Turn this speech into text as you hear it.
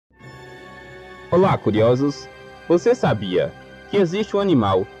Olá, curiosos! Você sabia que existe um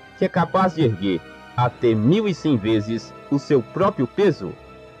animal que é capaz de erguer até 1.100 vezes o seu próprio peso?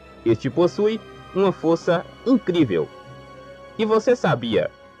 Este possui uma força incrível. E você sabia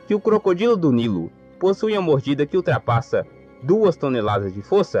que o crocodilo do Nilo possui uma mordida que ultrapassa 2 toneladas de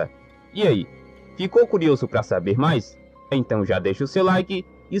força? E aí, ficou curioso para saber mais? Então já deixa o seu like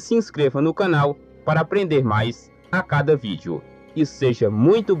e se inscreva no canal para aprender mais a cada vídeo. E seja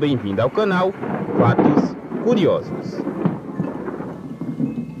muito bem-vindo ao canal Fatos Curiosos.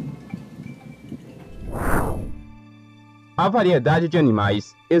 A variedade de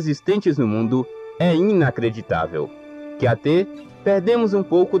animais existentes no mundo é inacreditável, que até perdemos um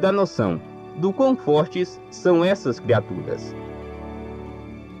pouco da noção do quão fortes são essas criaturas.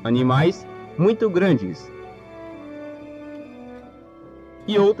 Animais muito grandes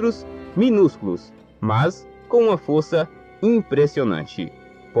e outros minúsculos, mas com uma força impressionante.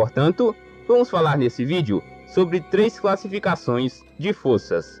 Portanto, vamos falar nesse vídeo sobre 3 classificações de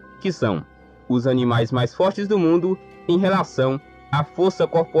forças, que são os animais mais fortes do mundo em relação à força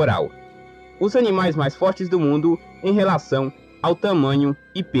corporal, os animais mais fortes do mundo em relação ao tamanho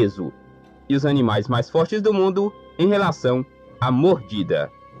e peso, e os animais mais fortes do mundo em relação à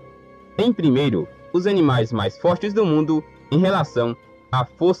mordida. Em primeiro, os animais mais fortes do mundo em relação à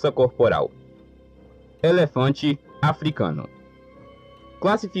força corporal. Elefante africano.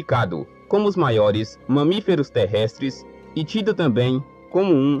 Classificado como os maiores mamíferos terrestres e tido também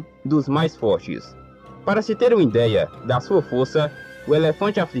como um dos mais fortes. Para se ter uma ideia da sua força, o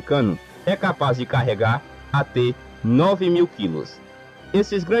elefante africano é capaz de carregar até 9.000 quilos.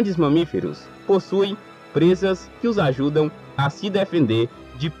 Esses grandes mamíferos possuem presas que os ajudam a se defender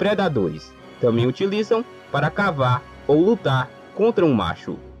de predadores. Também utilizam para cavar ou lutar contra um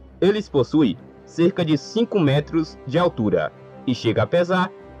macho. Eles possuem cerca de 5 metros de altura e chega a pesar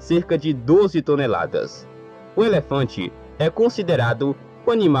cerca de 12 toneladas. O elefante é considerado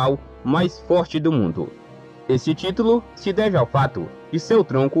o animal mais forte do mundo. Esse título se deve ao fato de seu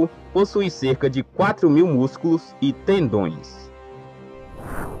tronco possuir cerca de 4.000 músculos e tendões.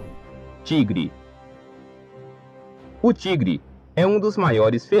 Tigre. O tigre é um dos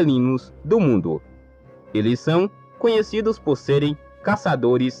maiores felinos do mundo. Eles são conhecidos por serem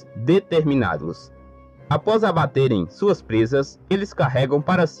caçadores determinados. Após abaterem suas presas, eles carregam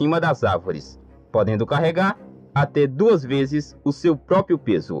para cima das árvores, podendo carregar até 2 vezes o seu próprio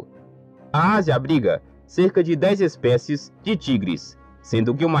peso. A Ásia abriga cerca de 10 espécies de tigres,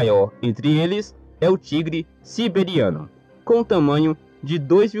 sendo que o maior entre eles é o tigre siberiano, com um tamanho de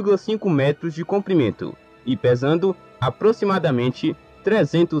 2,5 metros de comprimento e pesando aproximadamente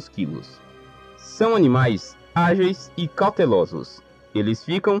 300 quilos. São animais ágeis e cautelosos. Eles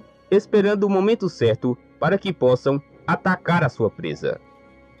ficam esperando o momento certo para que possam atacar a sua presa.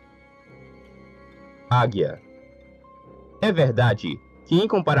 Águia. É verdade que, em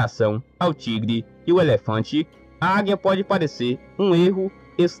comparação ao tigre e o elefante, a águia pode parecer um erro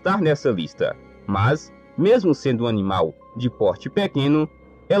estar nessa lista, mas, mesmo sendo um animal de porte pequeno,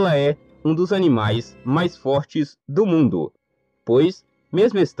 ela é um dos animais mais fortes do mundo, pois,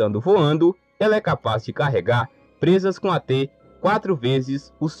 mesmo estando voando, ela é capaz de carregar presas com até 4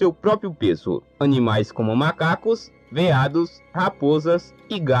 vezes o seu próprio peso. Animais como macacos, veados, raposas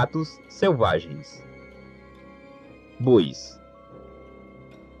e gatos selvagens. Bois.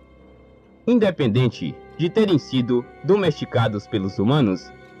 Independente de terem sido domesticados pelos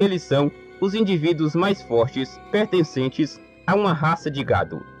humanos, eles são os indivíduos mais fortes pertencentes a uma raça de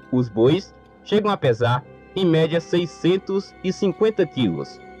gado. Os bois chegam a pesar em média 650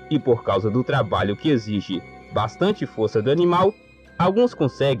 quilos e, por causa do trabalho que exige bastante força do animal, alguns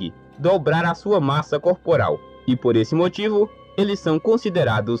conseguem dobrar a sua massa corporal e, por esse motivo, eles são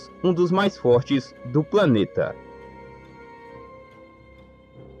considerados um dos mais fortes do planeta.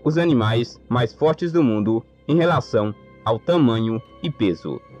 Os animais mais fortes do mundo em relação ao tamanho e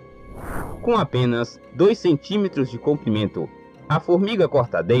peso. Com apenas 2 centímetros de comprimento, a formiga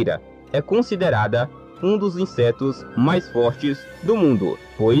cortadeira é considerada um dos insetos mais fortes do mundo,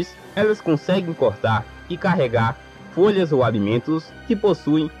 pois elas conseguem cortar e carregar folhas ou alimentos que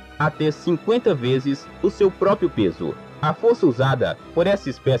possuem até 50 vezes o seu próprio peso. A força usada por essa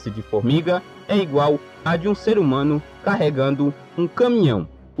espécie de formiga é igual à de um ser humano carregando um caminhão,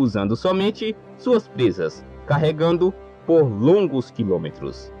 usando somente suas presas, carregando por longos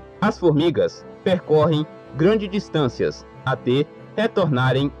quilômetros. As formigas percorrem grandes distâncias até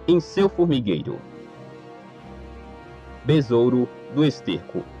retornarem em seu formigueiro. Besouro do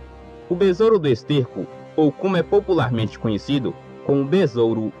esterco. O besouro do esterco, ou como é popularmente conhecido como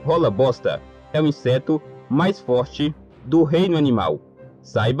besouro rola-bosta, é o inseto mais forte do reino animal.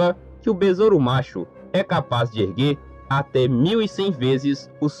 Saiba que o besouro macho é capaz de erguer até 1.100 vezes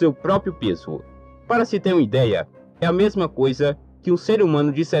o seu próprio peso. Para se ter uma ideia, é a mesma coisa que um ser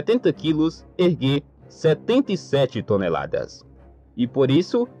humano de 70 quilos erguer 77 toneladas. E por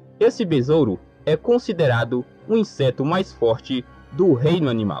isso, esse besouro é considerado o inseto mais forte do reino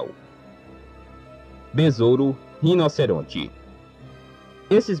animal. Besouro rinoceronte.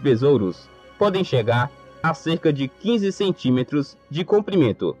 Esses besouros podem chegar a cerca de 15 centímetros de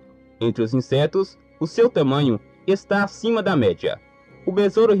comprimento. Entre os insetos, o seu tamanho está acima da média. O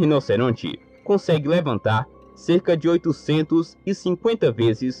besouro rinoceronte consegue levantar cerca de 850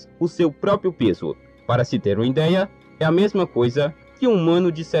 vezes o seu próprio peso. Para se ter uma ideia, é a mesma coisa que um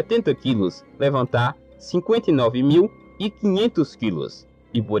humano de 70 quilos levantar 59.500 quilos.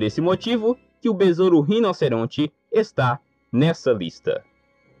 E por esse motivo que o besouro rinoceronte está nessa lista.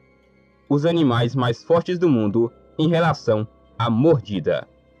 Os animais mais fortes do mundo em relação à mordida.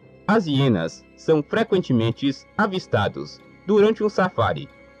 As hienas são frequentemente avistados durante um safari.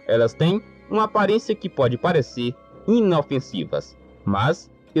 Elas têm uma aparência que pode parecer inofensivas,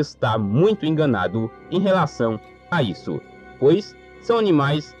 mas está muito enganado em relação a isso, pois são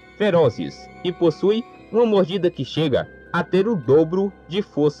animais ferozes e possuem uma mordida que chega a ter o dobro de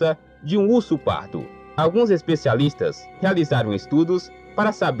força de um urso pardo. Alguns especialistas realizaram estudos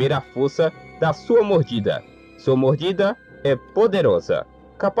para saber a força da sua mordida. Sua mordida é poderosa,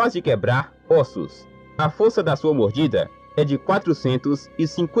 capaz de quebrar ossos. A força da sua mordida é de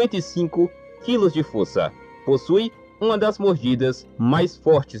 455 quilos de força. Possui uma das mordidas mais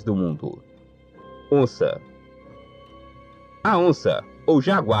fortes do mundo. Onça. A onça, ou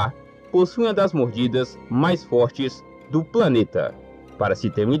jaguar, possui uma das mordidas mais fortes do planeta. Para se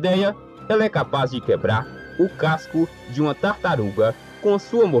ter uma ideia, ela é capaz de quebrar o casco de uma tartaruga com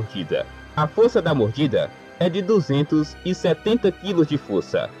sua mordida. A força da mordida é de 270 kg de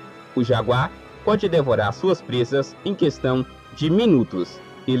força. O jaguar pode devorar suas presas em questão de minutos.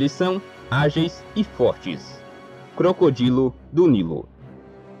 Eles são ágeis e fortes. Crocodilo do Nilo.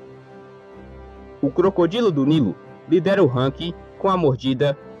 O crocodilo do Nilo lidera o ranking com a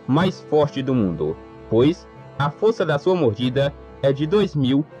mordida mais forte do mundo, pois a força da sua mordida é de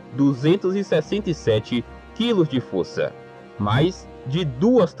 2.267 kg de força, mais de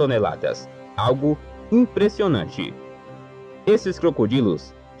 2 toneladas, algo impressionante. Esses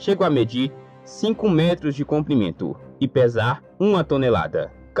crocodilos chegam a medir 5 metros de comprimento e pesar 1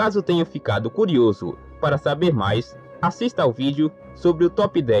 tonelada. Caso tenha ficado curioso para saber mais, assista ao vídeo sobre o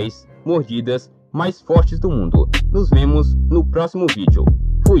top 10 mordidas mais fortes do mundo. Nos vemos no próximo vídeo.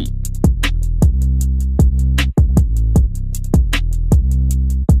 Fui!